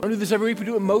I don't do this every week. We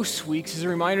do it most weeks as a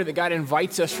reminder that God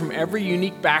invites us from every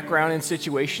unique background and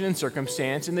situation and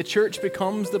circumstance, and the church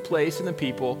becomes the place and the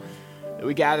people that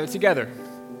we gather together.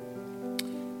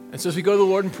 And so as we go to the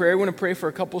Lord in prayer, we want to pray for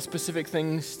a couple specific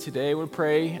things today. We want to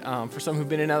pray for some who've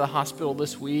been in and out of the hospital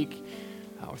this week.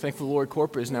 We're thankful the Lord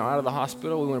Corporate is now out of the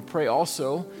hospital. We want to pray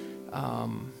also. We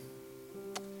want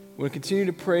to continue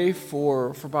to pray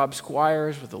for Bob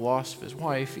Squires with the loss of his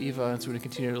wife, Eva, and so we want to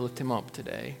continue to lift him up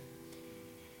today.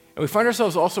 And we find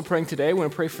ourselves also praying today. We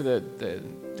want to pray for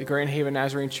the Grand Haven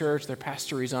Nazarene Church. Their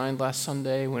pastor resigned last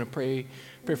Sunday. We want to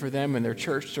pray for them and their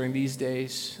church during these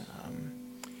days.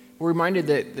 We're reminded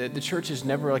that the church is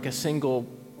never like a single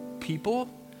people.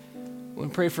 We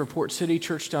want to pray for Port City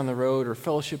Church down the road or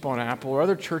Fellowship on Apple or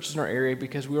other churches in our area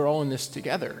because we're all in this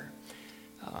together.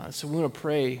 So we want to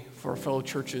pray for our fellow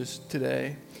churches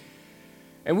today.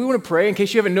 And we want to pray, in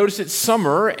case you haven't noticed, it's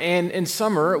summer, and in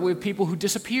summer we have people who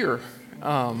disappear.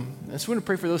 And so we want to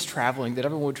pray for those traveling, that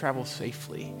everyone would travel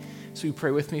safely. So you pray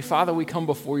with me. Father, we come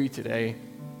before you today,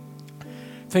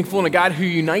 thankful in a God who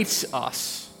unites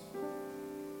us,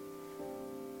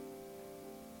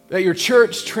 that your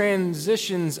church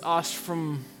transitions us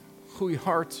from who we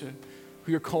are to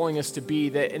who you're calling us to be,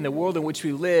 that in the world in which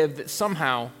we live, that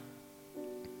somehow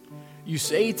you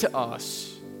say to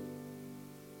us,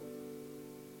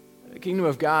 the kingdom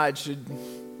of God should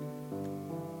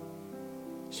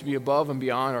be above and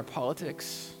beyond our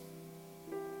politics,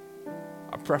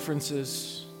 our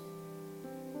preferences,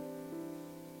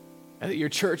 and that your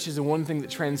church is the one thing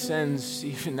that transcends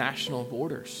even national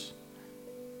borders.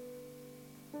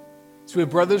 So we have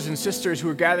brothers and sisters who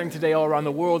are gathering today all around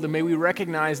the world, and may we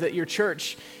recognize that your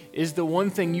church is the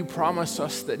one thing you promise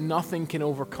us that nothing can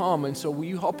overcome. And so will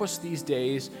you help us these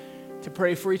days to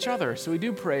pray for each other? So we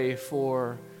do pray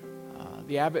for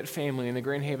the Abbott family and the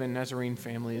Grand Haven Nazarene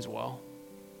family as well.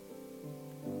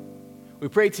 We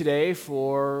pray today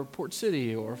for Port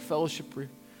City or Fellowship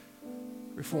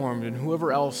Reformed and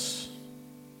whoever else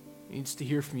needs to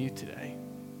hear from you today.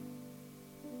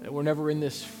 That we're never in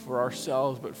this for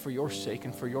ourselves, but for your sake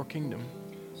and for your kingdom.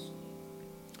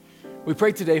 We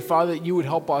pray today, Father, that you would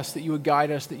help us, that you would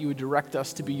guide us, that you would direct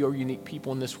us to be your unique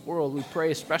people in this world. We pray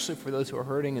especially for those who are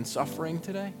hurting and suffering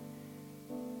today.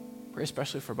 Pray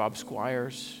especially for Bob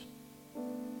Squires.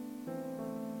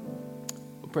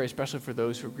 Pray especially for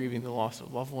those who are grieving the loss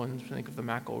of loved ones. Think of the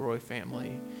McElroy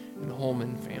family and the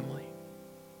Holman family.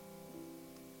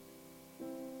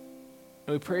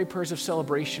 And we pray prayers of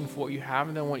celebration for what you have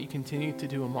and then what you continue to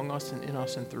do among us and in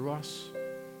us and through us.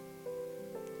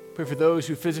 Pray for those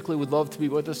who physically would love to be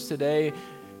with us today,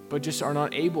 but just are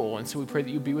not able, and so we pray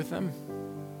that you be with them.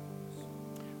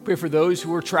 Pray for those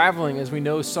who are traveling. As we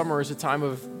know, summer is a time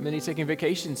of many taking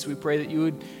vacations, so we pray that you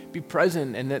would be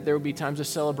present and that there would be times of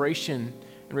celebration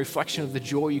and reflection of the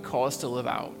joy you call us to live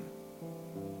out.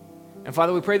 And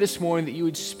Father, we pray this morning that you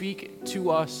would speak to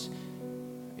us,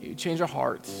 that you would change our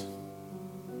hearts,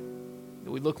 that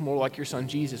we look more like your son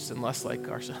Jesus and less like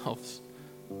ourselves.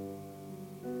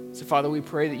 So Father, we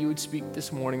pray that you would speak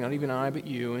this morning, not even I, but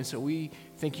you. And so we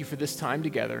thank you for this time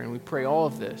together, and we pray all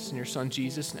of this in your son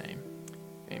Jesus' name.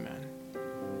 Amen.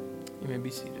 You may be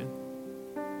seated.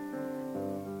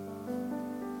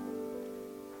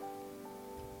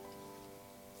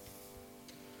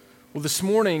 Well, this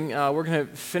morning, we're going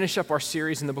to finish up our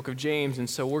series in the book of James, and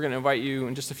so we're going to invite you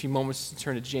in just a few moments to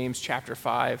turn to James chapter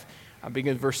 5,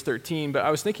 beginning with verse 13. But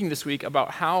I was thinking this week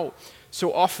about how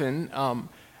often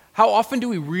do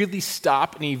we really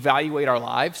stop and evaluate our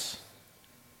lives?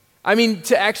 I mean,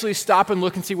 to actually stop and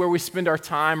look and see where we spend our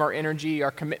time, our energy,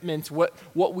 our commitments, what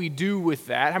we do with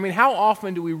that. I mean, how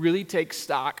often do we really take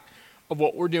stock of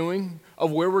what we're doing,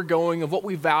 of where we're going, of what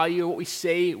we value, what we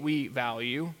say we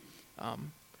value?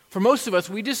 For most of us,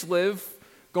 we just live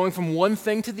going from one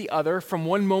thing to the other, from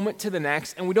one moment to the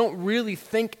next, and we don't really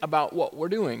think about what we're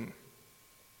doing.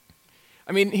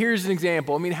 I mean, here's an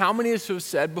example. I mean, how many of us have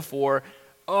said before,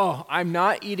 oh, I'm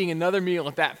not eating another meal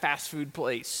at that fast food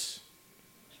place,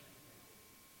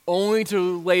 only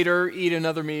to later eat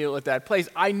another meal at that place?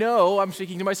 I know, I'm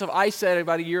speaking to myself, I said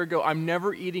about a year ago, I'm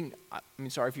never eating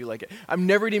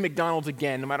McDonald's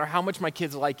again, no matter how much my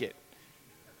kids like it.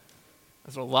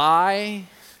 That's a lie.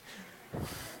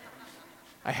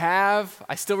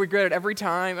 I still regret it every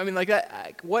time. I mean, like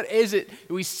that, what is it?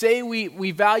 We say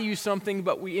we value something,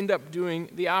 but we end up doing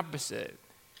the opposite.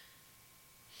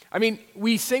 I mean,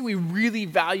 we say we really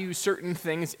value certain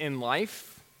things in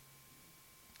life,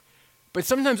 but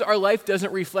sometimes our life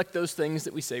doesn't reflect those things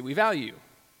that we say we value.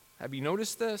 Have you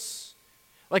noticed this?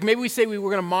 Like maybe we say we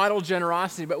were going to model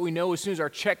generosity, but we know as soon as our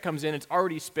check comes in, it's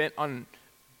already spent on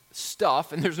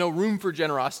stuff and there's no room for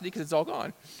generosity because it's all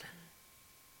gone.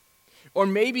 Or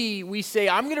maybe we say,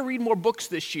 I'm going to read more books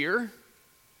this year,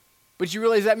 but you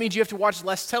realize that means you have to watch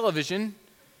less television.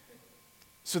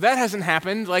 So that hasn't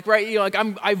happened. Like, right,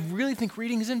 I really think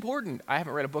reading is important. I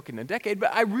haven't read a book in a decade,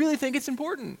 but I really think it's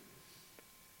important.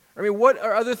 I mean, what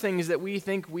are other things that we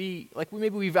think maybe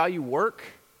we value work,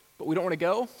 but we don't want to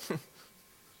go?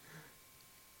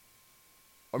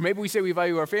 Or maybe we say we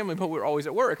value our family, but we're always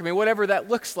at work. I mean, whatever that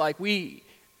looks like,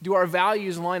 do our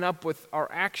values line up with our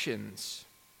actions?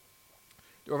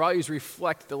 Do our values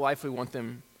reflect the life we want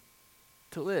them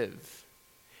to live?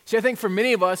 See, I think for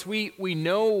many of us, we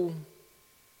know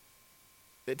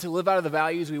that to live out of the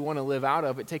values we want to live out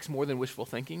of, it takes more than wishful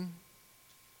thinking.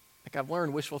 Like, I've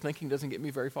learned wishful thinking doesn't get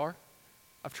me very far.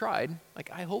 I've tried.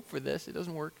 Like, I hope for this. It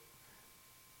doesn't work.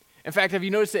 In fact, have you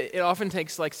noticed that it often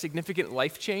takes significant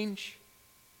life change?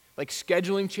 Like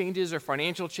scheduling changes or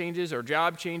financial changes or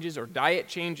job changes or diet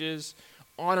changes,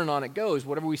 on and on it goes.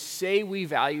 Whatever we say we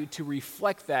value to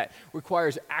reflect that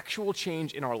requires actual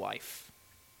change in our life.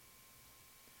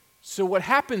 So what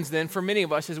happens then for many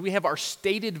of us is we have our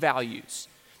stated values,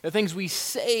 the things we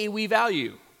say we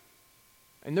value,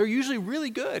 and they're usually really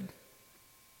good.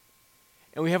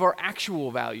 And we have our actual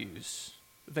values,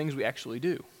 the things we actually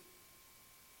do.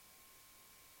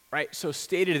 Right? So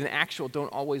stated and actual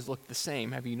don't always look the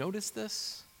same. Have you noticed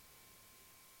this?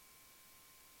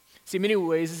 See, in many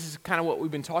ways, this is kind of what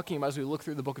we've been talking about as we look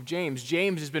through the book of James.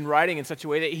 James has been writing in such a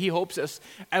way that he hopes us,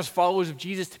 as followers of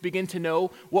Jesus, to begin to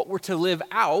know what we're to live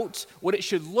out, what it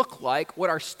should look like, what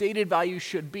our stated values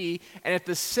should be, and at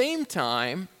the same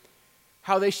time,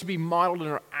 how they should be modeled in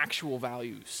our actual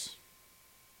values.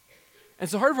 And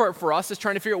so the hard part for us is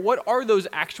trying to figure out what are those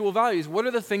actual values? What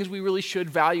are the things we really should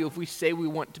value if we say we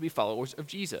want to be followers of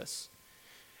Jesus?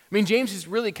 I mean, James has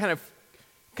really kind of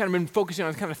been focusing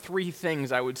on kind of three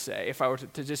things, I would say, if I were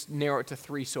to just narrow it to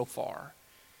three so far.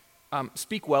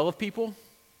 Speak well of people.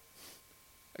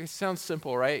 It sounds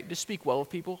simple, right? Just speak well of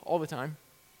people all the time,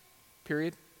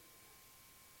 period.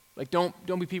 Like,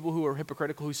 don't be people who are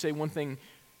hypocritical, who say one thing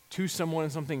to someone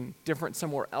and something different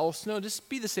somewhere else. No, just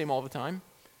be the same all the time.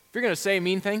 If you're going to say a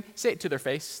mean thing, say it to their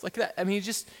face. Like that. I mean,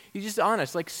 he's just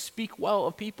honest. Like, speak well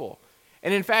of people.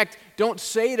 And in fact, don't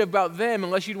say it about them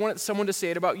unless you'd want someone to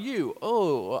say it about you.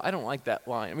 Oh, I don't like that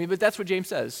line. I mean, but that's what James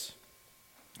says.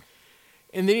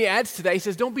 And then he adds to that, he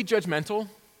says, don't be judgmental.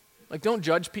 Like, don't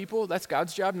judge people. That's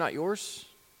God's job, not yours.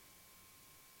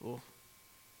 Well,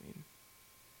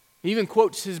 he even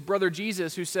quotes his brother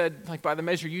Jesus, who said, like, by the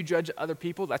measure you judge other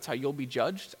people, that's how you'll be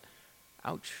judged.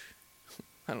 Ouch.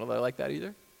 I don't know that I like that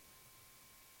either.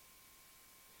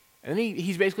 And then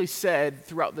he's basically said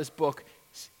throughout this book,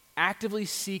 actively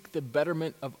seek the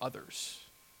betterment of others.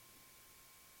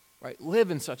 Right?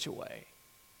 Live in such a way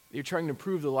that you're trying to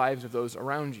improve the lives of those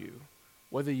around you,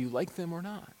 whether you like them or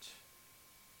not.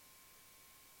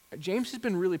 James has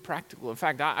been really practical. In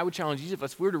fact, I would challenge each of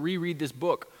us, if we were to reread this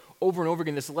book over and over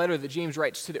again, this letter that James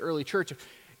writes to the early church,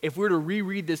 if we were to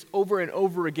reread this over and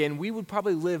over again, we would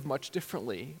probably live much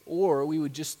differently, or we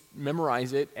would just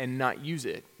memorize it and not use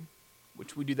it,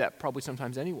 which we do that probably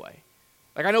sometimes anyway.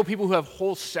 Like, I know people who have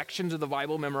whole sections of the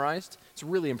Bible memorized. It's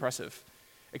really impressive,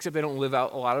 except they don't live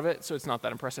out a lot of it, so it's not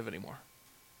that impressive anymore.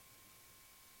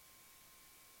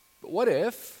 But what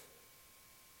if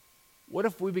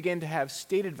we began to have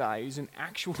stated values and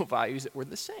actual values that were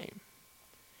the same?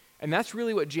 And that's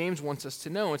really what James wants us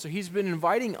to know. And so he's been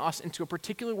inviting us into a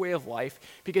particular way of life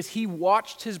because he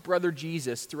watched his brother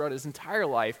Jesus throughout his entire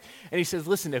life. And he says,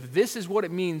 listen, if this is what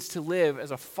it means to live as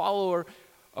a follower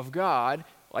of God,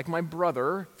 like my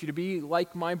brother, if you're to be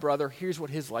like my brother, here's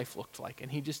what his life looked like.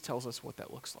 And he just tells us what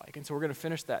that looks like. And so we're going to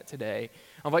finish that today.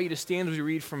 I invite you to stand as we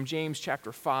read from James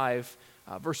chapter 5,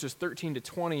 verses 13 to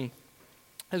 20.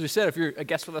 As we said, if you're a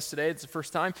guest with us today, it's the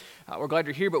first time, we're glad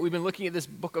you're here, but we've been looking at this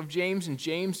book of James, and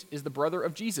James is the brother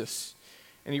of Jesus.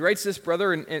 And he writes this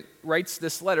brother and writes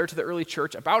this letter to the early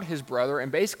church about his brother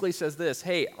and basically says this,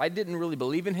 hey, I didn't really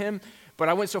believe in him, but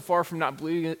I went so far from not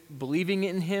believing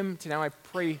in him to now I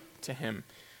pray to him.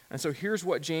 And so here's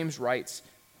what James writes.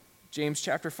 James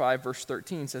chapter 5, verse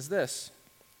 13 says this,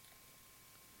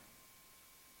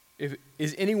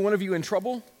 is any one of you in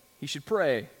trouble? He should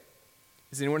pray.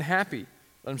 Is anyone happy?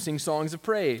 Let him sing songs of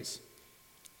praise.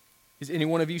 Is any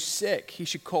one of you sick? He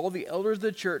should call the elders of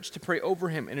the church to pray over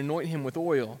him and anoint him with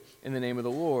oil in the name of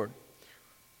the Lord.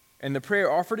 And the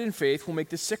prayer offered in faith will make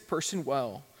the sick person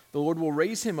well. The Lord will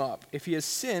raise him up. If he has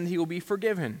sinned, he will be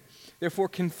forgiven. Therefore,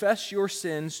 confess your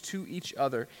sins to each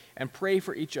other and pray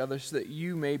for each other so that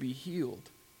you may be healed.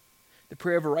 The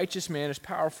prayer of a righteous man is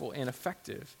powerful and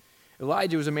effective.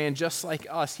 Elijah was a man just like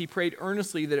us. He prayed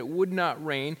earnestly that it would not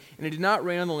rain, and it did not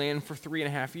rain on the land for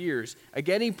 3.5 years.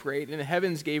 Again he prayed, and the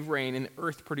heavens gave rain, and the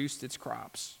earth produced its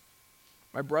crops.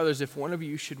 My brothers, if one of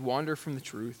you should wander from the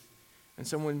truth, and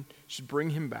someone should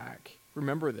bring him back,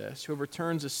 remember this: whoever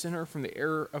turns a sinner from the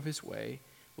error of his way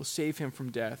will save him from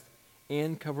death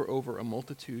and cover over a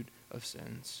multitude of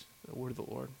sins. The word of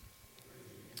the Lord.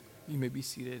 You may be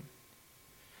seated.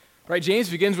 Right, James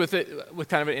begins with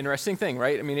kind of an interesting thing,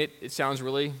 right? I mean, it sounds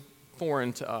really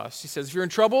foreign to us. He says, if you're in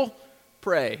trouble,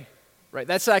 pray. Right?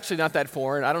 That's actually not that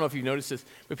foreign. I don't know if you've noticed this,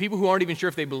 but people who aren't even sure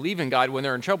if they believe in God, when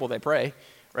they're in trouble, they pray.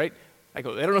 Right? They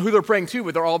don't know who they're praying to,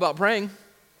 but they're all about praying.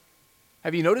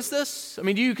 Have you noticed this? I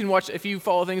mean, you can watch, if you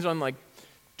follow things on like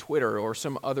Twitter or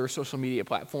some other social media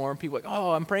platform, people are like,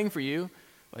 oh, I'm praying for you.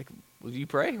 Like, will you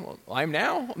pray? Well, I'm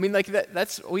now. I mean, like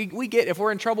we get, if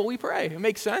we're in trouble, we pray. It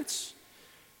makes sense.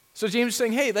 So James is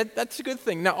saying, hey, that's a good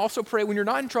thing. Now also pray when you're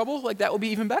not in trouble. Like, that will be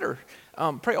even better.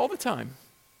 Pray all the time.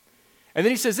 And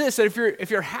then he says this, that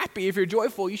if you're happy, if you're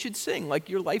joyful, you should sing. Like,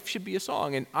 your life should be a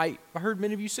song. And I heard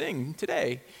many of you sing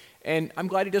today. And I'm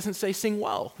glad he doesn't say sing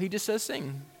well. He just says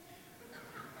sing.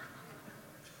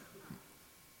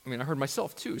 I mean, I heard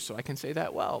myself too, so I can say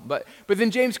that well. But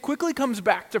then James quickly comes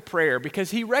back to prayer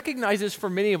because he recognizes for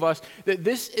many of us that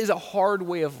this is a hard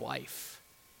way of life.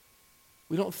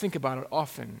 We don't think about it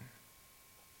often.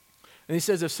 And he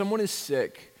says, if someone is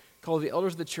sick, call the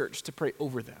elders of the church to pray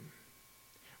over them.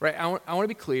 Right? I want to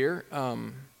be clear.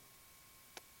 James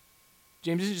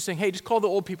isn't just saying, hey, just call the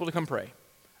old people to come pray.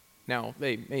 Now,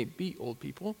 they may be old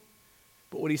people,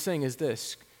 but what he's saying is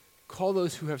this: call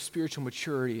those who have spiritual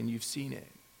maturity and you've seen it.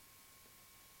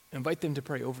 Invite them to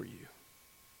pray over you.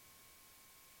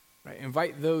 Right?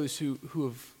 Invite those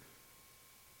who've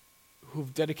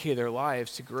dedicated their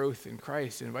lives to growth in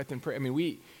Christ and invite them to pray. I mean,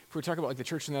 if we're talking about like the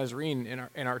Church of the Nazarene,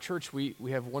 in our church, we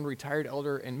have one retired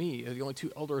elder and me, the only two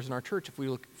elders in our church if we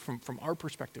look from our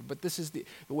perspective. But this is the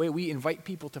way we invite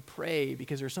people to pray,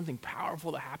 because there's something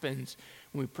powerful that happens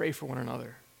when we pray for one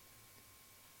another.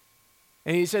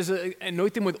 And he says,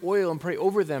 anoint them with oil and pray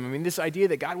over them. I mean, this idea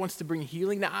that God wants to bring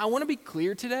healing. Now, I want to be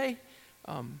clear today.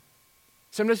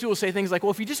 Sometimes people say things like,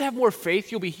 well, if you just have more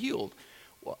faith, you'll be healed.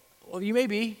 Well, you may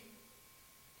be.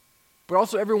 But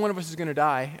also, every one of us is going to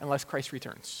die unless Christ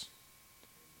returns.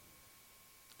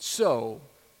 So,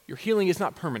 your healing is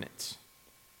not permanent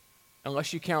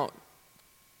unless you count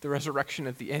the resurrection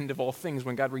at the end of all things,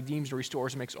 when God redeems and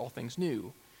restores and makes all things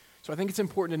new. So I think it's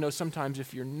important to know sometimes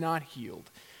if you're not healed,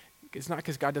 it's not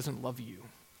because God doesn't love you,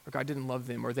 or God didn't love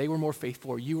them, or they were more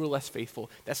faithful, or you were less faithful.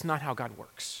 That's not how God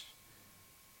works.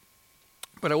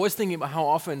 But I was thinking about how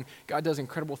often God does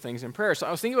incredible things in prayer. So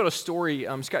I was thinking about a story.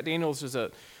 Scott Daniels is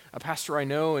a pastor I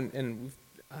know, and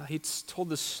he's told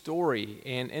this story.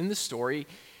 And in this story,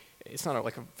 it's not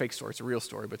like a fake story, it's a real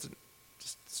story, but it's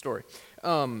just a story.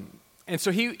 And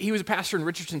so he was a pastor in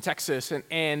Richardson, Texas,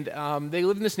 and they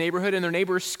lived in this neighborhood, and their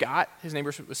neighbor is Scott. His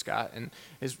neighbor was Scott, and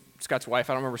Scott's wife,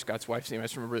 I don't remember Scott's wife's name, I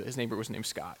just remember his neighbor was named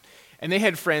Scott. And they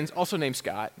had friends also named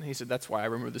Scott, and he said, that's why I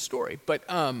remember the story.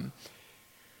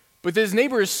 But his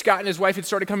neighbors, Scott and his wife, had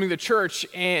started coming to church,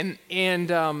 and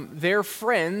their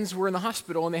friends were in the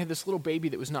hospital, and they had this little baby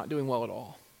that was not doing well at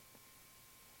all.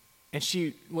 And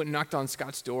she went and knocked on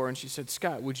Scott's door, and she said,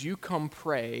 Scott, would you come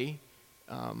pray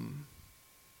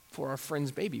for our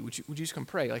friend's baby? Would you just come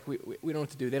pray? Like, we don't know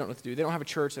what to do. They don't know what to do. They don't have a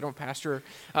church. They don't have a pastor.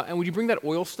 And would you bring that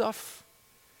oil stuff?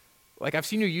 Like, I've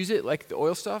seen you use it, like the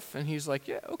oil stuff. And he's like,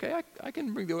 yeah, okay, I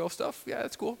can bring the oil stuff. Yeah,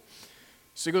 that's cool.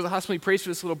 So he goes to the hospital, he prays for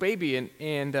this little baby,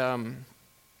 and the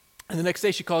next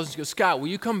day she calls and she goes, Scott, will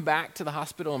you come back to the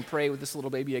hospital and pray with this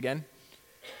little baby again?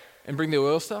 And bring the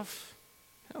oil stuff?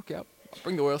 Okay, I'll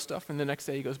bring the oil stuff. And the next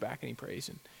day he goes back and he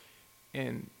prays,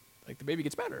 and like the baby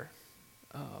gets better.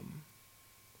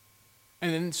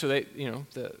 And then so they,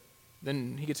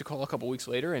 then he gets a call a couple weeks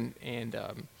later, and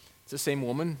it's the same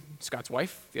woman, Scott's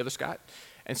wife, the other Scott,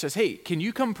 and says, hey, can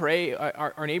you come pray?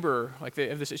 Our neighbor, like, they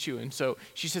have this issue. And so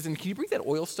she says, and can you bring that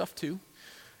oil stuff too?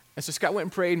 And so Scott went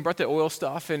and prayed and brought the oil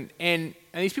stuff, and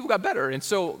these people got better. And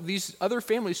so these other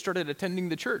families started attending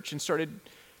the church and started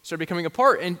becoming a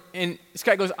part. And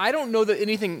Scott goes, I don't know that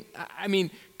anything, I mean,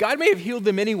 God may have healed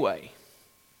them anyway.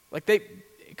 Like,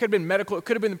 it could have been medical, it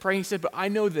could have been the praying, he said, but I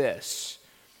know this.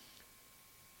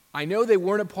 I know they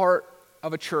weren't a part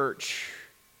of a church,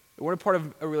 they weren't a part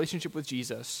of a relationship with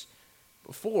Jesus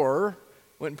before,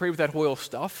 went and prayed with that oil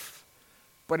stuff,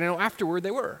 but I know afterward they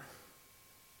were.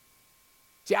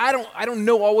 See, I don't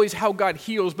know always how God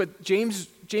heals, but James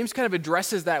kind of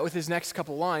addresses that with his next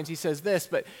couple lines. He says this,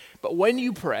 but when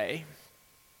you pray,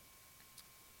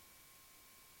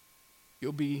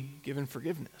 you'll be given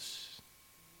forgiveness.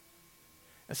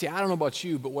 Now, see, I don't know about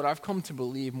you, but what I've come to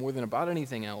believe more than about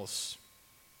anything else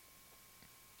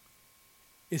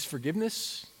is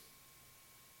forgiveness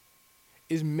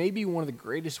is maybe one of the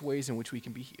greatest ways in which we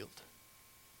can be healed.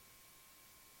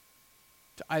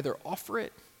 To either offer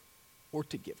it or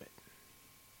to give it.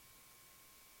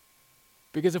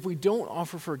 Because if we don't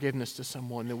offer forgiveness to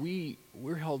someone, then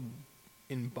we're held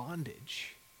in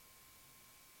bondage.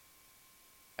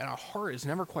 And our heart is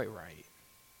never quite right.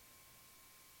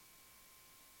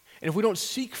 And if we don't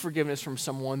seek forgiveness from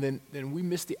someone, then we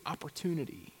miss the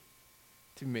opportunity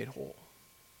to be made whole.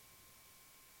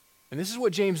 And this is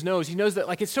what James knows. He knows that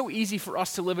it's so easy for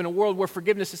us to live in a world where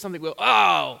forgiveness is something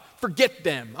forget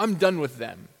them. I'm done with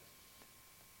them.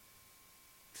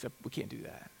 Except we can't do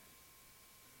that.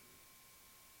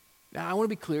 Now, I want to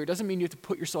be clear. It doesn't mean you have to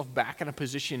put yourself back in a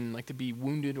position to be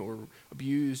wounded or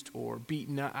abused or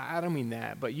beaten. I don't mean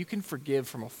that. But you can forgive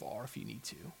from afar if you need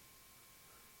to.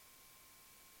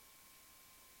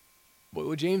 But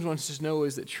what James wants us to know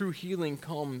is that true healing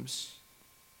comes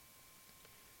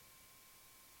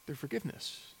through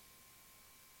forgiveness.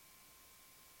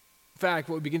 In fact,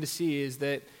 what we begin to see is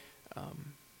that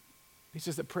he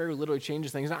says that prayer literally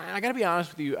changes things. And I got to be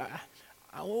honest with you.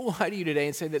 I will lie to you today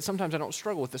and say that sometimes I don't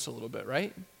struggle with this a little bit,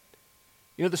 right?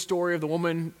 You know the story of the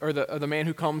woman or the man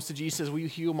who comes to Jesus, says, will you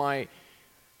heal my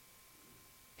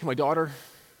daughter?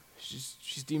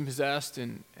 She's demon possessed.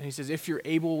 And he says, if you're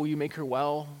able, will you make her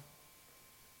well?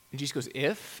 And Jesus goes,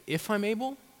 if I'm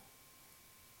able?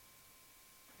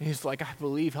 And he's like, I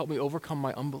believe, help me overcome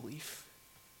my unbelief.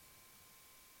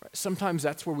 Right? Sometimes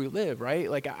that's where we live, right?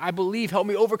 I believe, help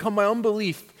me overcome my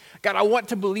unbelief. God, I want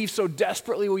to believe so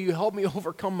desperately. Will you help me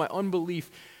overcome my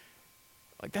unbelief?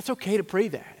 That's okay to pray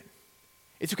that.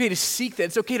 It's okay to seek that.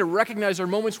 It's okay to recognize our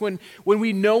moments when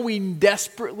we know we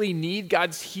desperately need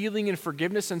God's healing and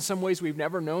forgiveness in some ways we've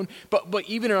never known. But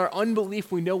even in our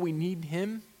unbelief, we know we need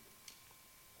him.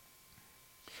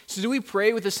 So do we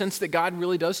pray with a sense that God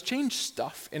really does change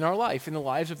stuff in our life, in the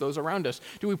lives of those around us?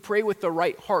 Do we pray with the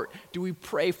right heart? Do we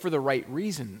pray for the right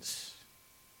reasons?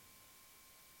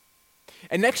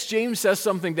 And next, James says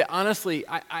something that honestly,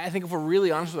 I think if we're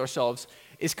really honest with ourselves,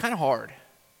 is kind of hard.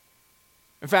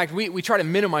 In fact, we try to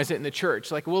minimize it in the church.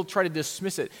 We'll try to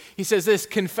dismiss it. He says this,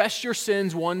 confess your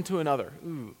sins one to another.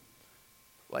 Ooh.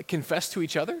 Confess to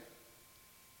each other?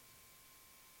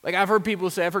 I've heard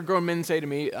grown men say to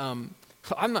me, and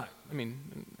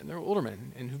they're older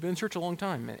men and who've been in church a long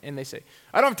time, and they say,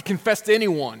 I don't have to confess to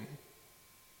anyone.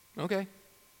 Okay.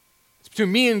 It's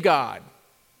between me and God.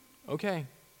 Okay.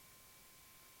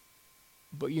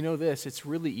 But you know this, it's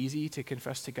really easy to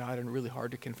confess to God and really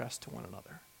hard to confess to one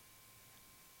another.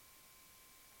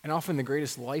 And often the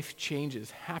greatest life changes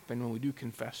happen when we do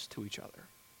confess to each other.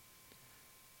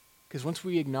 Because once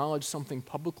we acknowledge something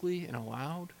publicly and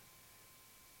aloud,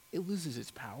 it loses its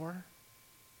power.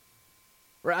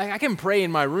 Right? I can pray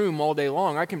in my room all day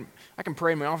long. I can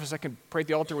pray in my office. I can pray at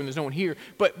the altar when there's no one here.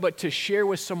 But to share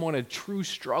with someone a true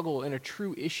struggle and a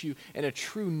true issue and a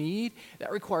true need,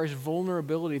 that requires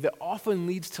vulnerability that often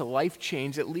leads to life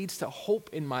change, that leads to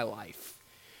hope in my life.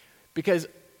 Because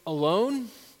alone,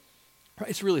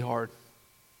 it's really hard.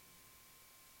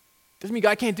 Doesn't mean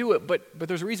God can't do it, but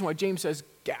there's a reason why James says,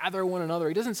 gather one another.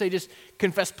 He doesn't say just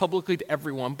confess publicly to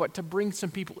everyone, but to bring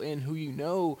some people in who you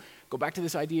know. Go back to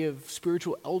this idea of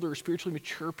spiritual elders, spiritually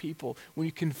mature people. When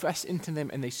you confess into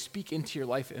them and they speak into your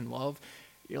life in love,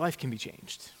 your life can be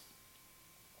changed.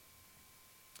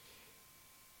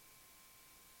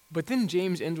 But then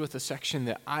James ends with a section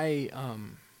that I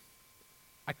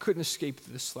couldn't escape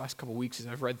this last couple weeks as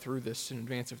I've read through this in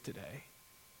advance of today.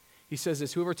 He says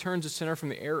this, whoever turns a sinner from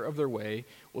the error of their way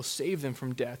will save them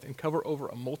from death and cover over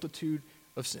a multitude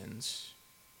of sins.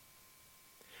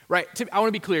 Right, I want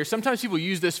to be clear. Sometimes people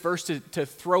use this verse to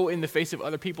throw in the face of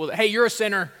other people that, hey, you're a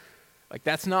sinner.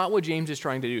 That's not what James is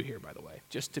trying to do here, by the way,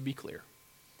 just to be clear.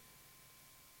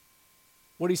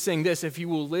 What he's saying this, if you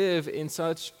will live in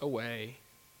such a way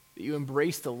that you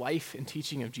embrace the life and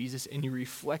teaching of Jesus and you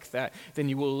reflect that, then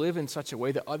you will live in such a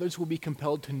way that others will be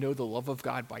compelled to know the love of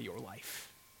God by your life.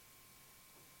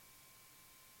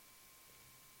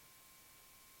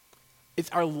 It's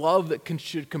our love that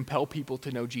should compel people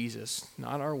to know Jesus,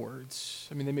 not our words.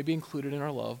 They may be included in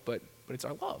our love, but it's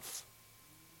our love.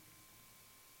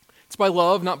 It's by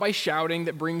love, not by shouting,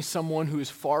 that brings someone who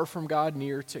is far from God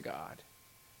near to God.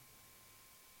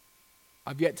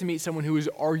 I've yet to meet someone who has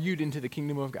argued into the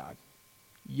kingdom of God.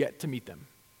 Yet to meet them.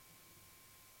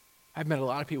 I've met a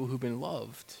lot of people who've been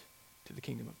loved to the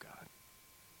kingdom of God.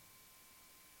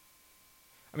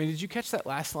 Did you catch that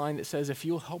last line that says, if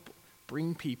you'll help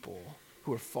bring people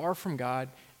who are far from God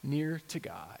near to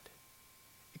God,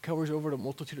 It covers over the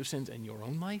multitude of sins in your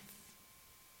own life.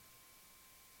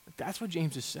 That's what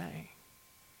James is saying.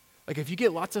 Like, if you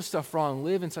get lots of stuff wrong,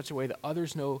 live in such a way that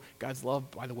others know God's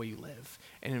love by the way you live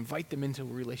and invite them into a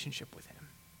relationship with him.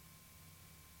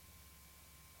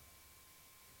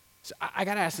 So I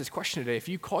got to ask this question today. If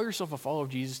you call yourself a follower of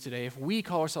Jesus today, if we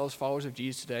call ourselves followers of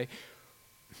Jesus today,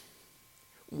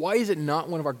 why is it not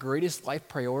one of our greatest life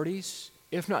priorities,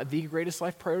 if not the greatest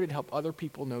life priority, to help other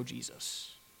people know Jesus?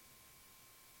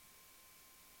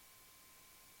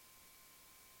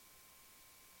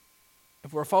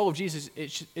 If we're a follower of Jesus,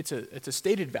 it's a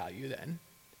stated value then.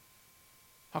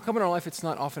 How come in our life it's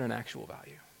not often an actual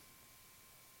value?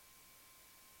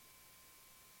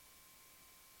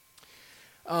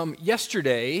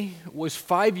 Yesterday was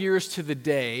 5 years to the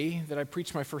day that I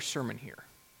preached my first sermon here.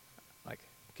 Like,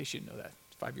 in case you didn't know that,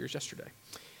 5 years yesterday.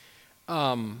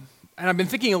 And I've been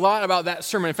thinking a lot about that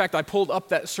sermon. In fact, I pulled up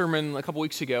that sermon a couple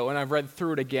weeks ago, and I've read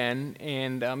through it again.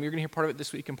 And you're going to hear part of it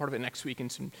this week and part of it next week in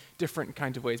some different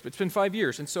kinds of ways. But it's been 5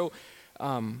 years. And so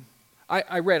I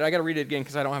got to read it again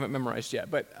because I don't have it memorized yet.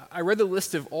 But I read the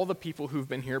list of all the people who've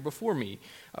been here before me.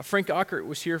 Frank Ockert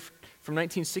was here from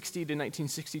 1960 to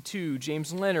 1962.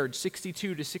 James Leonard,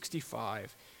 62 to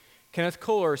 65. Kenneth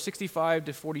Kohler, 65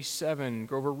 to 47.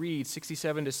 Grover Reed,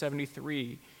 67 to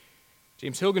 73.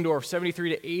 James Hilgendorf,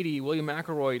 73 to 80. William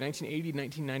McElroy, 1980 to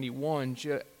 1991.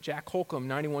 Jack Holcomb,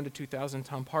 91 to 2000.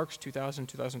 Tom Parks, 2000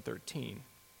 to 2013.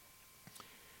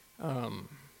 And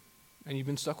you've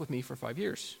been stuck with me for 5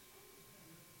 years.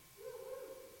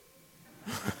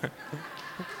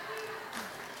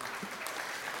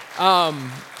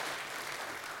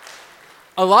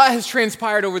 A lot has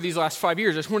transpired over these last 5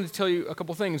 years. I just wanted to tell you a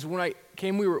couple things. When I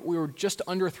came, we were just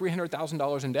under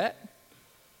 $300,000 in debt.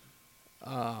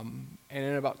 And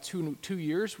in about two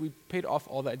years, we paid off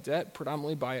all that debt,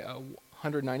 predominantly by a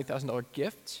 $190,000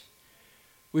 gift.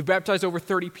 We've baptized over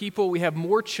 30 people. We have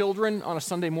more children on a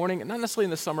Sunday morning, not necessarily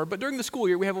in the summer, but during the school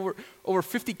year, we have over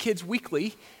 50 kids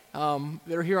weekly that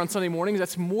are here on Sunday mornings.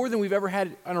 That's more than we've ever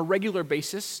had on a regular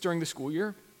basis during the school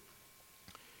year.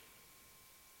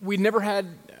 We'd never had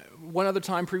one other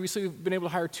time previously. We've been able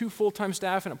to hire 2 full-time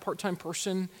staff and a part-time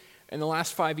person in the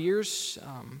last 5 years.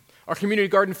 Our community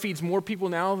garden feeds more people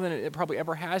now than it probably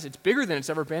ever has. It's bigger than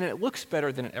it's ever been, and it looks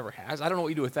better than it ever has. I don't know what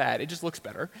you do with that. It just looks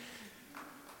better.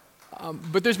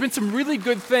 But there's been some really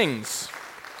good things.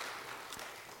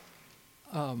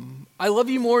 I love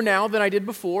you more now than I did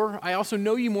before. I also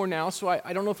know you more now, so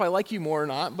I don't know if I like you more or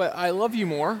not, but I love you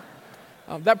more.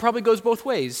 That probably goes both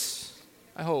ways,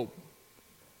 I hope.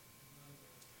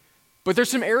 But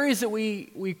there's some areas that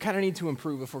we kind of need to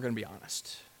improve if we're going to be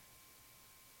honest.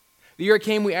 The year it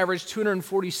came, we averaged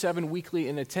 247 weekly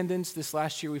in attendance. This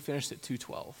last year, we finished at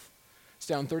 212. It's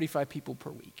down 35 people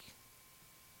per week.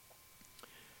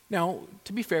 Now,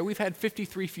 to be fair, we've had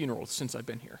 53 funerals since I've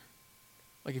been here.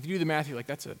 Like, if you do the math, you're like,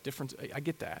 that's a difference. I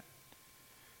get that.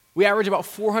 We average about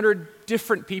 400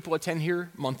 different people attend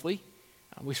here monthly.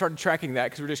 We started tracking that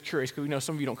because we're just curious, because we know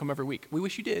some of you don't come every week. We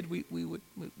wish you did. We'd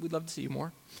love to see you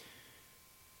more.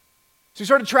 So we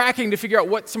started tracking to figure out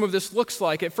what some of this looks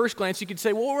like. At first glance, you could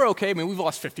say, well, we're okay. I mean, we've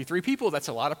lost 53 people. That's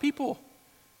a lot of people.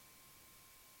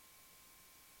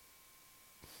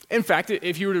 In fact,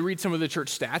 if you were to read some of the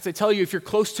church stats, they tell you if you're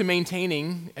close to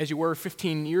maintaining as you were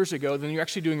 15 years ago, then you're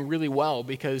actually doing really well,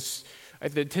 because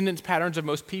at the attendance patterns of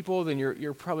most people, then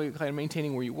you're probably kind of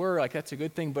maintaining where you were. Like, that's a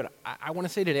good thing. But I want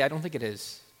to say today, I don't think it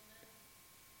is.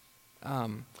 I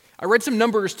read some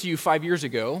numbers to you 5 years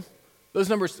ago. Those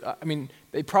numbers,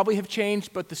 they probably have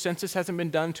changed, but the census hasn't been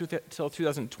done until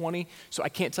 2020, so I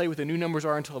can't tell you what the new numbers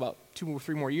are until about 2 or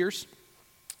 3 more years.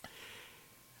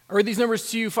 I read these numbers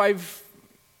to you five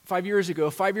years ago.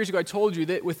 5 years ago, I told you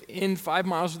that within 5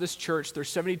 miles of this church, there's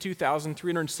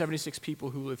 72,376 people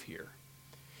who live here.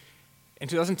 In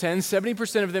 2010,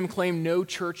 70% of them claimed no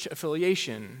church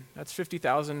affiliation. That's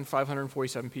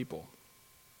 50,547 people.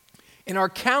 In our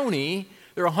county,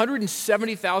 there are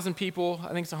 170,000 people, I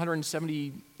think it's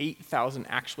 178,000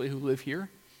 actually, who live here.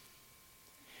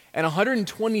 And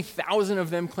 120,000 of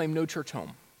them claim no church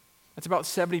home. That's about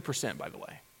 70%, by the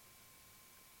way.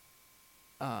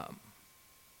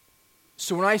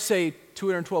 So when I say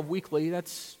 212 weekly,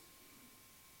 that's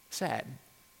sad.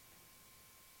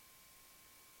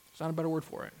 There's not a better word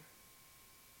for it.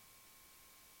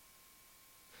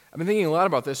 I've been thinking a lot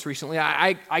about this recently.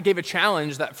 I gave a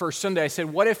challenge that first Sunday. I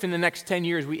said, what if in the next 10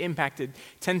 years we impacted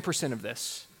 10% of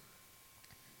this?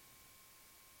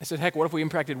 I said, heck, what if we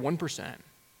impacted 1%?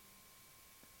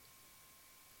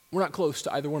 We're not close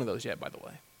to either one of those yet, by the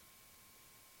way.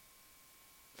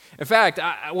 In fact,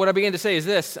 what I began to say is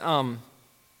this.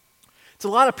 It's a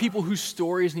lot of people whose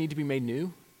stories need to be made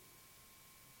new.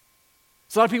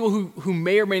 It's a lot of people who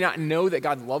may or may not know that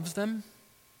God loves them.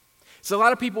 It's a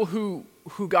lot of people who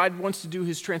God wants to do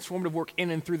his transformative work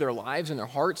in and through their lives and their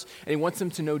hearts, and he wants them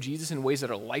to know Jesus in ways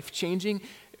that are life-changing,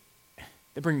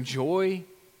 that bring joy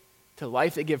to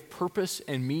life, that give purpose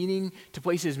and meaning to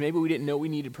places maybe we didn't know we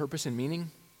needed purpose and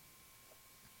meaning.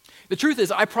 The truth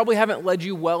is, I probably haven't led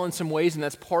you well in some ways, and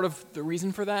that's part of the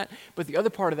reason for that. But the other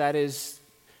part of that is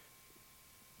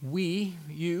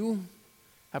you,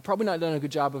 have probably not done a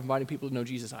good job of inviting people to know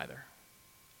Jesus either.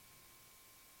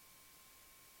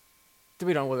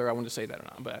 Debate on whether I want to say that or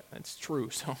not, but it's true,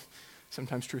 so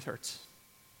sometimes truth hurts.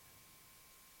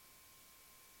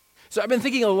 So I've been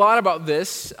thinking a lot about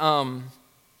this.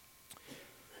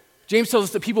 James tells us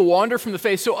that people wander from the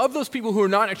faith. So of those people who are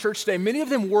not in church today, many of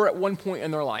them were at one point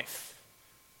in their life,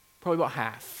 probably about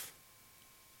half.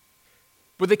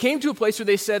 But they came to a place where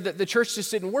they said that the church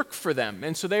just didn't work for them.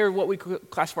 And so they are what we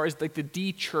classify as like the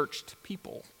de-churched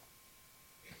people.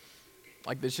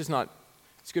 Like it's just not,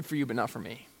 it's good for you, but not for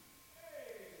me.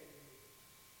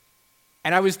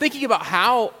 And I was thinking about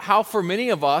how for many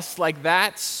of us, like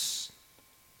that's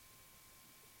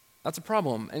a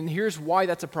problem. And here's why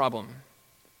that's a problem.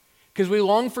 Because we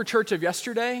long for church of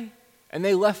yesterday, and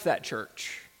they left that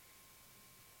church.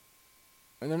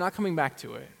 And they're not coming back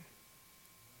to it.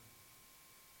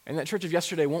 And that church of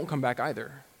yesterday won't come back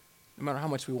either, no matter how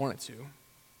much we want it to.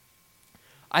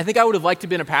 I think I would have liked to have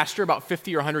been a pastor about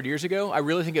 50 or 100 years ago. I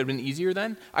really think it would have been easier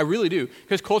then. I really do.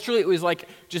 Because culturally, it was like,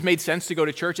 just made sense to go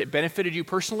to church. It benefited you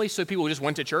personally, so people just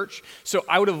went to church. So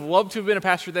I would have loved to have been a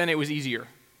pastor then. It was easier.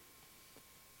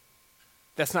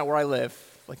 That's not where I live.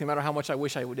 Like, no matter how much I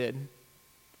wish I did.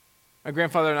 My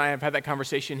grandfather and I have had that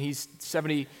conversation. He's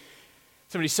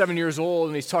 77 years old,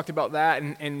 and he's talked about that,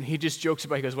 and he just jokes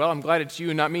about it. He goes, well, I'm glad it's you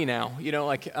and not me now. You know,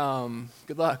 like,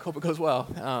 good luck. Hope it goes well.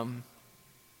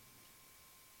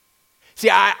 See,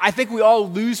 I think we all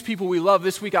lose people we love.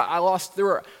 This week, I was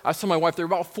telling my wife, there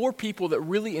were about 4 people that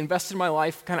really invested in my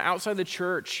life, kind of outside the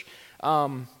church. I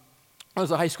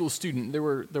was a high school student. There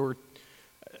were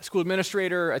a school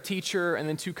administrator, a teacher, and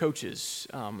then 2 coaches.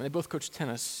 And they both coached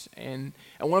tennis, and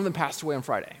one of them passed away on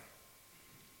Friday.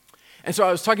 And so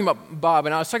I was talking about Bob,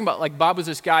 and I was talking about, like, Bob was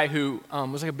this guy who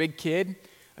was like a big kid.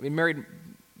 I mean, married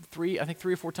 3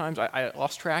 or 4 times. I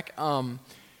lost track.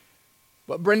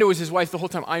 But Brenda was his wife the whole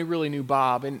time I really knew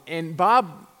Bob. And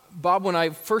Bob, when I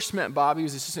first met Bob, he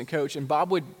was assistant coach, and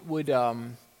Bob would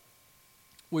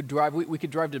drive. We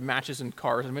could drive to matches in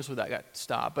cars, and eventually that got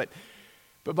stopped.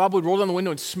 But Bob would roll down the window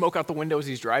and smoke out the window as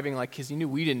he's driving, like, because he knew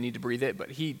we didn't need to breathe it,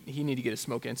 but he needed to get his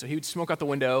smoke in. So he would smoke out the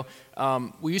window.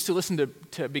 We used to listen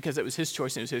to because it was his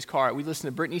choice and it was his car, we'd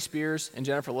listen to Britney Spears and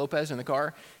Jennifer Lopez in the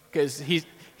car, because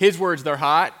his words, they're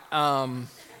hot.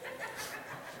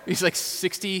 He's like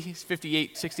 60, he's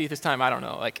 58, 60 at this time, I don't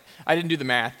know. Like, I didn't do the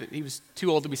math. He was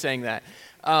too old to be saying that.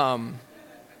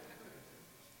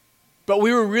 But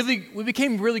we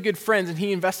became really good friends, and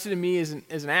he invested in me as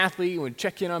an athlete, and would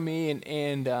check in on me,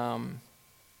 and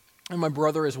my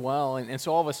brother as well. And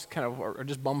so all of us kind of are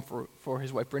just bummed for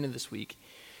his wife Brenda this week.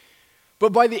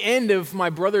 But by the end of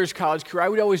my brother's college career, I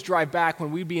would always drive back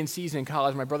when we'd be in season in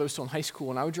college. My brother was still in high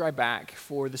school, and I would drive back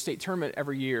for the state tournament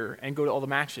every year and go to all the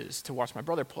matches to watch my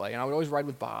brother play. And I would always ride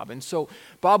with Bob. And so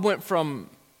Bob went from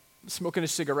smoking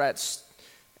his cigarettes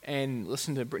and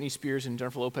listened to Britney Spears and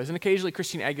Jennifer Lopez, and occasionally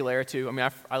Christina Aguilera too. I mean,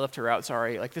 I left her out,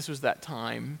 sorry. Like, this was that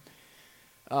time.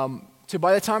 So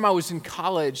by the time I was in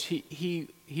college, he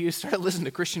started listening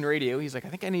to Christian radio. He's like, I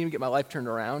think I need to get my life turned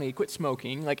around. He quit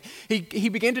smoking. Like, he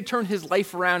began to turn his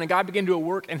life around, and God began to do a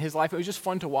work in his life. It was just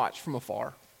fun to watch from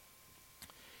afar.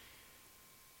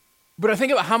 But I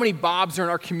think about how many Bobs are in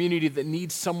our community that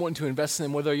need someone to invest in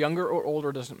them, whether they're younger or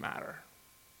older, doesn't matter.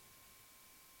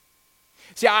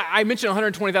 See, I mentioned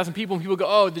 120,000 people, and people go,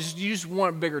 oh, you just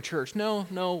want a bigger church. No.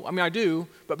 I mean, I do,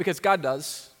 but because God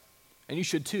does, and you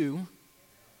should too.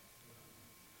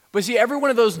 But see, every one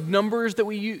of those numbers that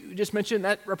we just mentioned,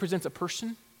 that represents a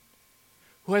person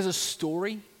who has a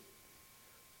story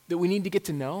that we need to get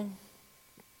to know.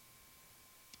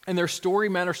 And their story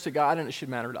matters to God, and it should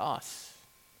matter to us.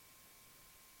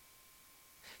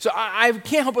 So I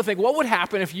can't help but think, what would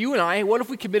happen if you and I, what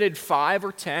if we committed 5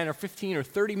 or 10 or 15 or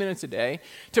 30 minutes a day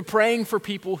to praying for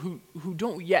people who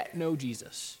don't yet know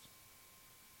Jesus?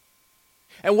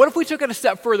 And what if we took it a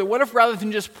step further? What if rather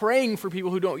than just praying for people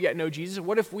who don't yet know Jesus,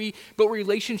 what if we built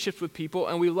relationships with people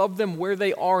and we love them where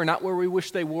they are, not where we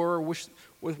wish they were, or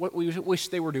with what we wish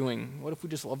they were doing? What if we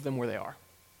just love them where they are?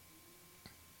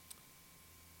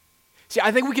 See,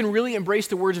 I think we can really embrace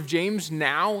the words of James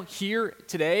now, here,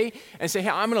 today, and say, hey,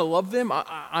 I'm going to love them.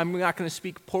 I'm not going to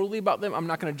speak poorly about them. I'm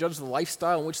not going to judge the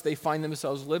lifestyle in which they find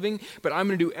themselves living, but I'm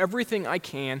going to do everything I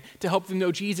can to help them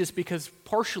know Jesus because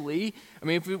partially,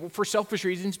 for selfish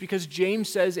reasons, because James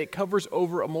says it covers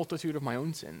over a multitude of my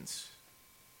own sins.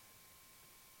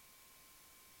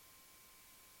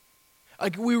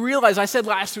 Like we realize, I said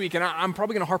last week, and I'm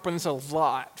probably going to harp on this a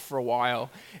lot for a while,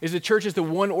 is the church is the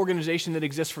one organization that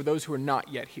exists for those who are not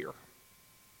yet here.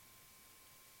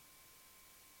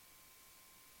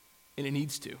 And it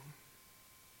needs to.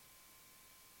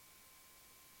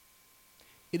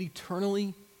 It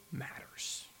eternally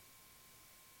matters.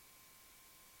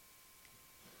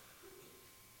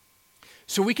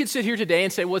 So we could sit here today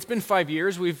and say, well, it's been 5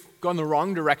 years. We've gone the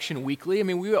wrong direction weekly.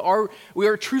 We are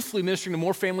truthfully ministering to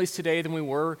more families today than we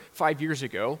were 5 years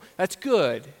ago. That's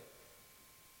good.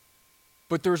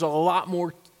 But there's a lot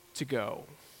more to go.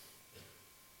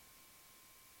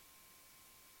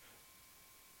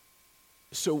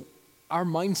 So our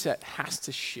mindset has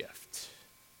to shift.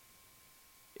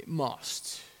 It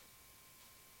must.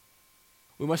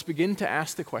 We must begin to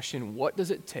ask the question, what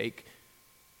does it take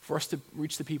for us to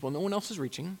reach the people no one else is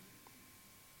reaching?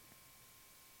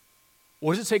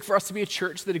 What does it take for us to be a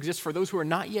church that exists for those who are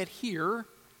not yet here?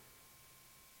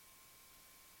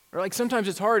 Or like sometimes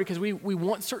it's hard because we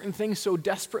want certain things so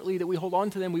desperately that we hold on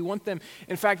to them. We want them.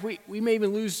 In fact, we may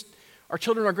even lose our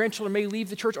children, our grandchildren may leave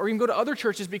the church or even go to other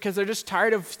churches because they're just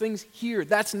tired of things here.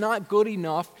 That's not good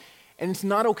enough and it's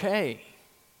not okay.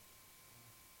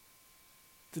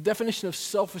 The definition of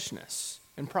selfishness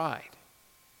and pride.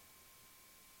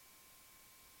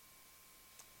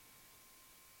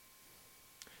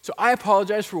 So I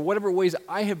apologize for whatever ways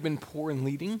I have been poor in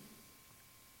leading.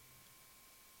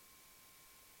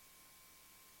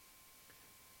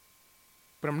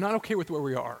 But I'm not okay with where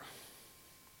we are.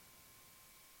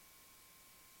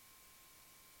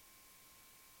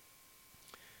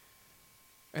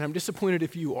 And I'm disappointed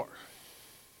if you are.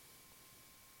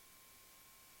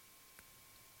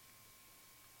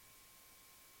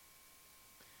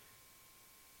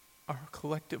 Our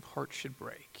collective heart should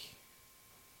break.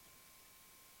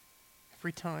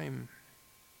 Every time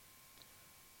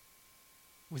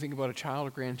we think about a child or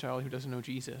grandchild who doesn't know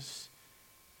Jesus,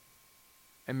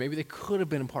 and maybe they could have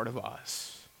been a part of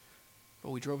us, but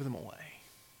we drove them away.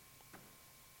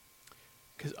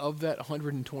 Because of that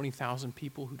 120,000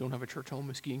 people who don't have a church home in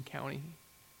Muskegon County,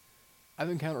 I've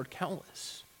encountered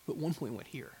countless who at one point went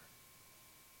here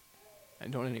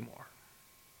and don't anymore.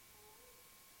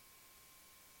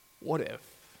 What if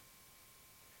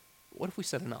we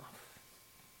said enough?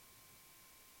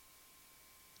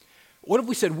 What if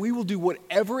we said we will do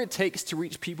whatever it takes to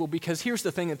reach people? Because here's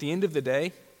the thing, at the end of the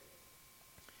day,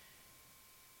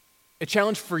 a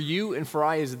challenge for you and for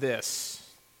I is this.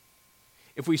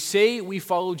 If we say we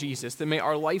follow Jesus, then may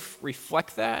our life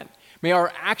reflect that. May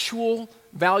our actual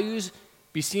values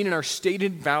be seen in our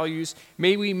stated values.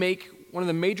 May we make one of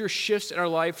the major shifts in our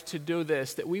life to do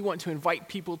this, that we want to invite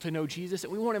people to know Jesus,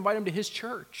 and we want to invite them to his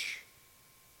church.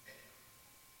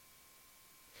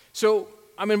 So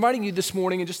I'm inviting you this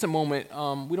morning in just a moment.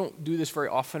 We don't do this very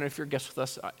often. If you're a guest with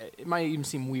us, it might even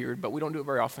seem weird, but we don't do it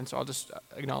very often, so I'll just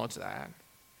acknowledge that.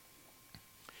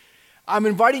 I'm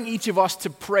inviting each of us to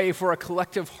pray for a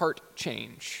collective heart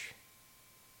change.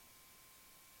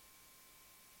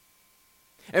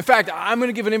 In fact, I'm going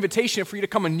to give an invitation for you to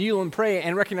come and kneel and pray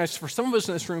and recognize for some of us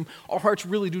in this room, our hearts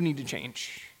really do need to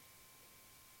change.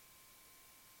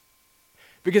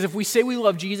 Because if we say we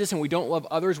love Jesus and we don't love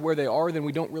others where they are, then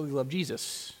we don't really love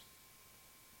Jesus.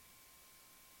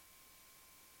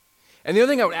 And the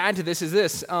other thing I would add to this is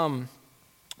this.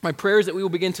 My prayer is that we will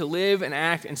begin to live and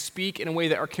act and speak in a way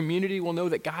that our community will know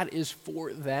that God is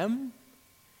for them,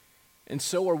 and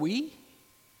so are we.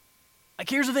 Like,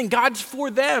 here's the thing, God's for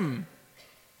them.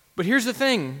 But here's the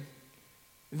thing,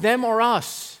 them or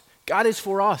us, God is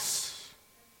for us.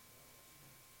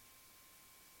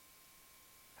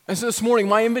 And so this morning,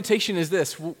 my invitation is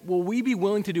this, will we be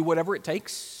willing to do whatever it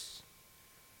takes?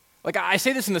 Like, I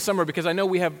say this in the summer because I know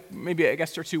we have maybe a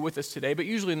guest or two with us today, but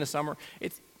usually in the summer,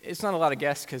 it's not a lot of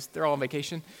guests because they're all on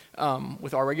vacation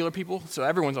with our regular people, so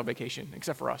everyone's on vacation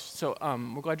except for us. So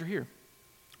we're glad you're here,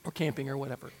 or camping or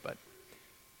whatever.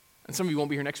 And some of you won't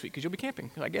be here next week because you'll be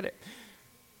camping. I get it.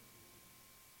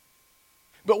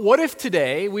 But what if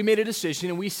today we made a decision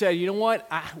and we said, you know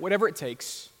what, whatever it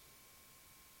takes,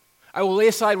 I will lay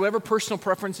aside whatever personal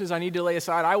preferences I need to lay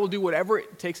aside. I will do whatever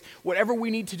it takes, whatever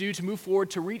we need to do to move forward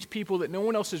to reach people that no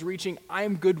one else is reaching, I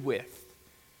am good with.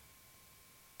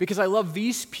 Because I love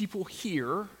these people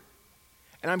here,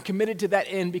 and I'm committed to that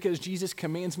end because Jesus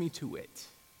commands me to it.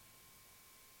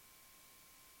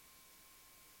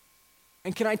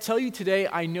 And can I tell you today,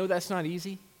 I know that's not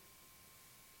easy.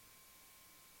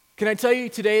 Can I tell you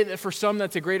today that for some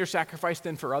that's a greater sacrifice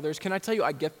than for others? Can I tell you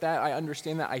I get that, I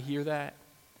understand that, I hear that?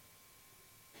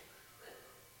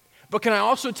 But can I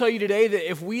also tell you today that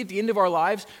if we at the end of our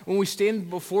lives, when we stand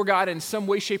before God in some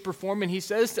way, shape, or form, and he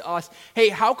says to us, hey,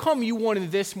 how come you wanted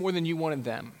this more than you wanted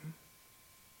them?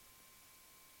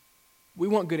 We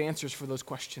want good answers for those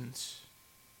questions.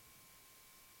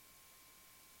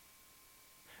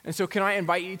 And so can I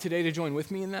invite you today to join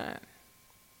with me in that?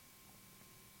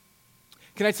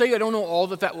 Can I tell you I don't know all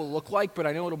that will look like, but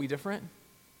I know it'll be different?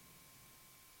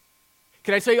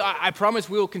 Can I tell you, I promise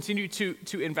we will continue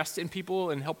to invest in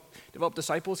people and help develop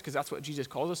disciples, because that's what Jesus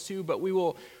calls us to, but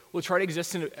we'll try to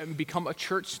exist and become a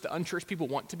church the unchurched people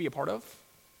want to be a part of.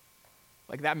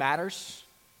 Like, that matters.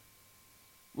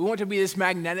 We want to be this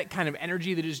magnetic kind of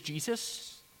energy that is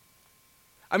Jesus.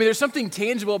 I mean, there's something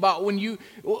tangible about when you,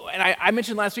 and I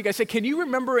mentioned last week, I said, can you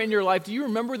remember in your life, do you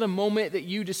remember the moment that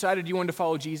you decided you wanted to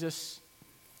follow Jesus?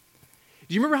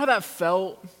 Do you remember how that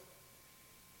felt?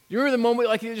 You remember the moment,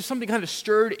 like, just something kind of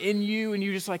stirred in you, and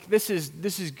you're just like, this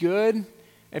is good. And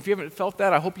if you haven't felt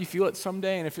that, I hope you feel it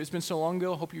someday. And if it's been so long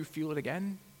ago, I hope you feel it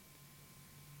again.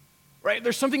 Right?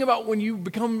 There's something about when you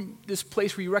become this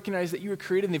place where you recognize that you were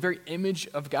created in the very image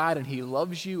of God, and he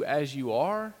loves you as you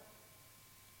are,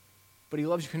 but he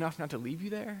loves you enough not to leave you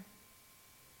there.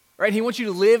 Right? He wants you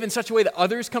to live in such a way that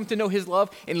others come to know his love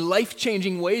in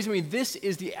life-changing ways. I mean, this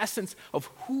is the essence of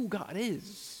who God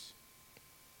is.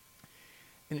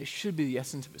 And it should be the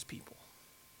essence of his people.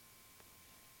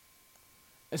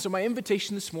 And so my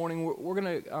invitation this morning, we're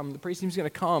going to, the praise team's going to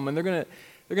come, and they're going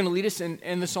to lead us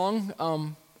in the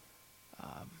song,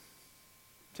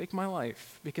 Take My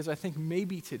Life, because I think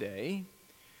maybe today,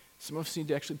 some of us need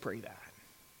to actually pray that.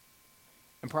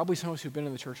 And probably some of us who've been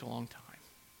in the church a long time.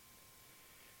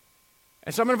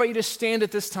 And so I'm going to invite you to stand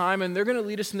at this time, and they're going to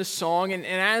lead us in this song, and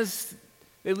as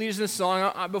they lead us in this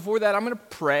song, before that, I'm going to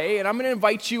pray, and I'm going to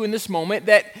invite you in this moment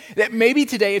that maybe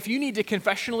today, if you need to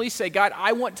confessionally say, God,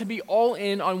 I want to be all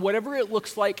in on whatever it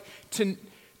looks like to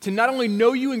not only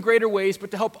know you in greater ways,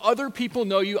 but to help other people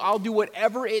know you, I'll do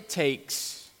whatever it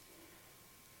takes.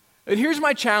 And here's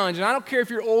my challenge, and I don't care if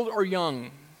you're old or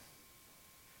young.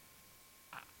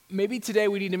 Maybe today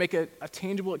we need to make a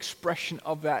tangible expression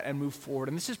of that and move forward.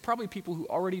 And this is probably people who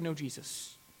already know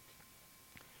Jesus.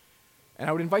 And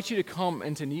I would invite you to come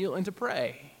and to kneel and to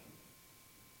pray.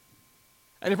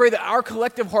 And to pray that our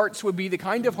collective hearts would be the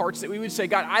kind of hearts that we would say,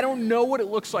 God, I don't know what it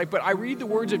looks like, but I read the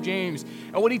words of James.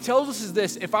 And what he tells us is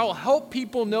this: if I will help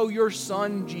people know your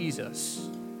son, Jesus,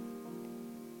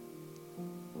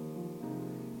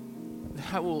 then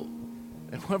I will,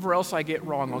 and whatever else I get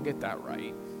wrong, I'll get that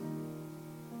right.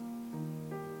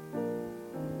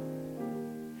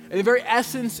 And the very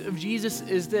essence of Jesus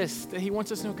is this, that he wants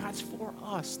us to know God's for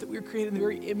us, that we were created in the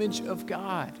very image of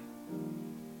God.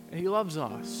 And he loves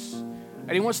us.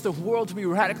 And he wants the world to be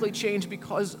radically changed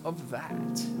because of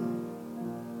that.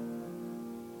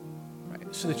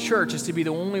 Right? So the church is to be the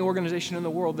only organization in the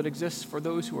world that exists for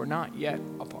those who are not yet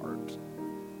apart.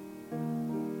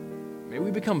 May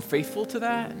we become faithful to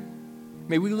that.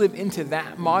 May we live into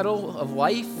that model of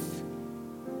life.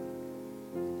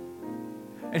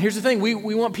 And here's the thing, we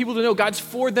want people to know God's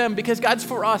for them because God's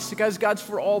for us, because God's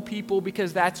for all people,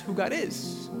 because that's who God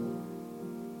is.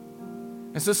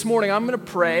 And so this morning, I'm going to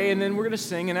pray, and then we're going to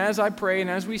sing, and as I pray and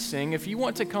as we sing, if you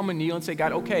want to come and kneel and say,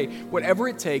 God, okay, whatever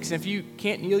it takes, and if you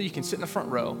can't kneel, you can sit in the front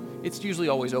row. It's usually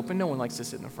always open. No one likes to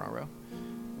sit in the front row.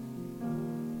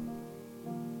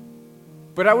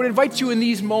 But I would invite you in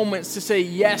these moments to say,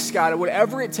 yes, God,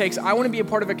 whatever it takes, I want to be a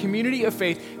part of a community of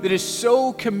faith that is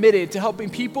so committed to helping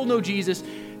people know Jesus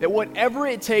that whatever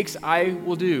it takes, I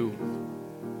will do.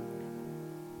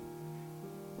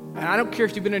 And I don't care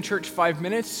if you've been in church 5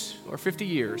 minutes or 50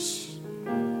 years.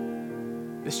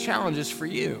 This challenge is for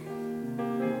you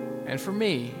and for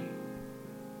me.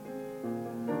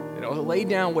 And I'll lay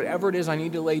down whatever it is I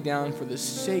need to lay down for the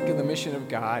sake of the mission of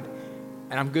God,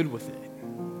 and I'm good with it.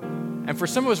 And for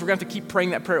some of us, we're going to have to keep praying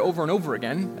that prayer over and over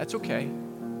again. That's okay.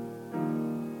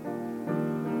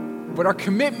 But our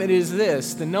commitment is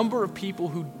this: the number of people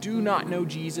who do not know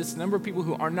Jesus, the number of people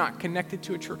who are not connected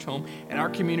to a church home in our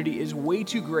community is way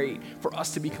too great for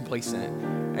us to be complacent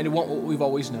and to want what we've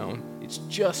always known. It's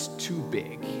just too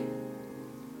big.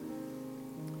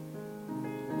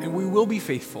 And we will be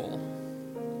faithful.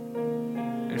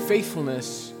 And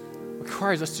faithfulness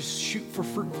requires us to shoot for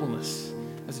fruitfulness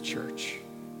as a church.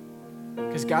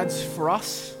 Because God's for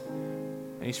us,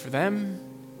 and he's for them,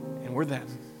 and we're them.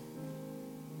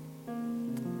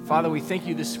 Father, we thank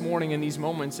you this morning in these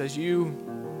moments as you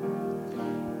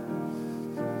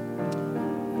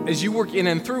as you work in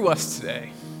and through us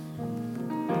today.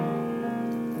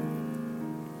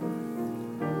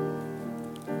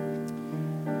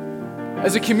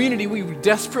 As a community, we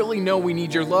desperately know we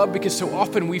need your love because so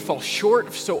often we fall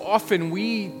short, so often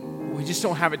we just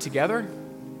don't have it together.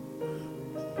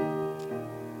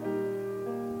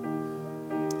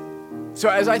 So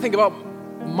as I think about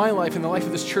my life and the life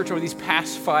of this church over these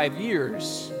past 5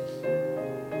 years,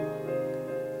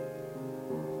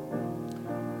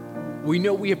 we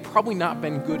know we have probably not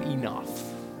been good enough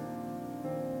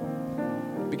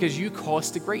because you call us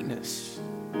to greatness.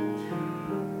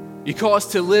 You call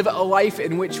us to live a life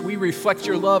in which we reflect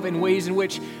your love in ways in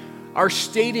which our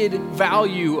stated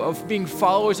value of being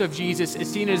followers of Jesus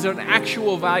is seen as an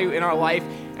actual value in our life,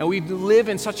 and we live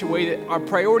in such a way that our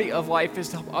priority of life is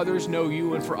to help others know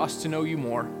you and for us to know you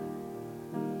more.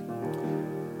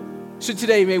 So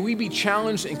today, may we be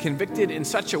challenged and convicted in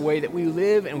such a way that we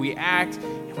live and we act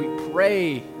and we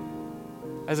pray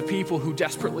as a people who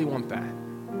desperately want that.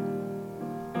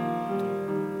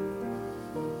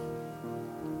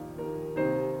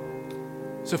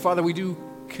 So, Father, we do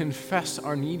confess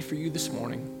our need for you this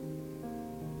morning.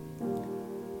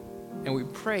 And we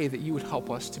pray that you would help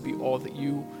us to be all that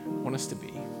you want us to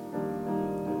be.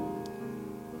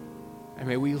 And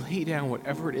may we lay down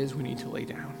whatever it is we need to lay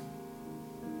down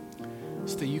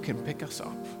so that you can pick us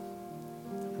up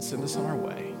and send us on our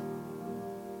way.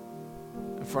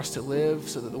 And for us to live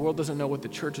so that the world doesn't know what the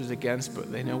church is against,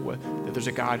 but they know that there's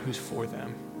a God who's for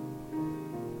them.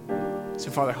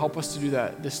 So, Father, help us to do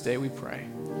that this day, we pray.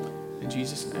 In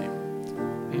Jesus' name,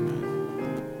 amen.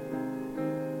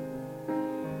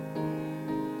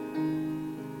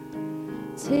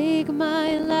 Take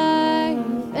my life.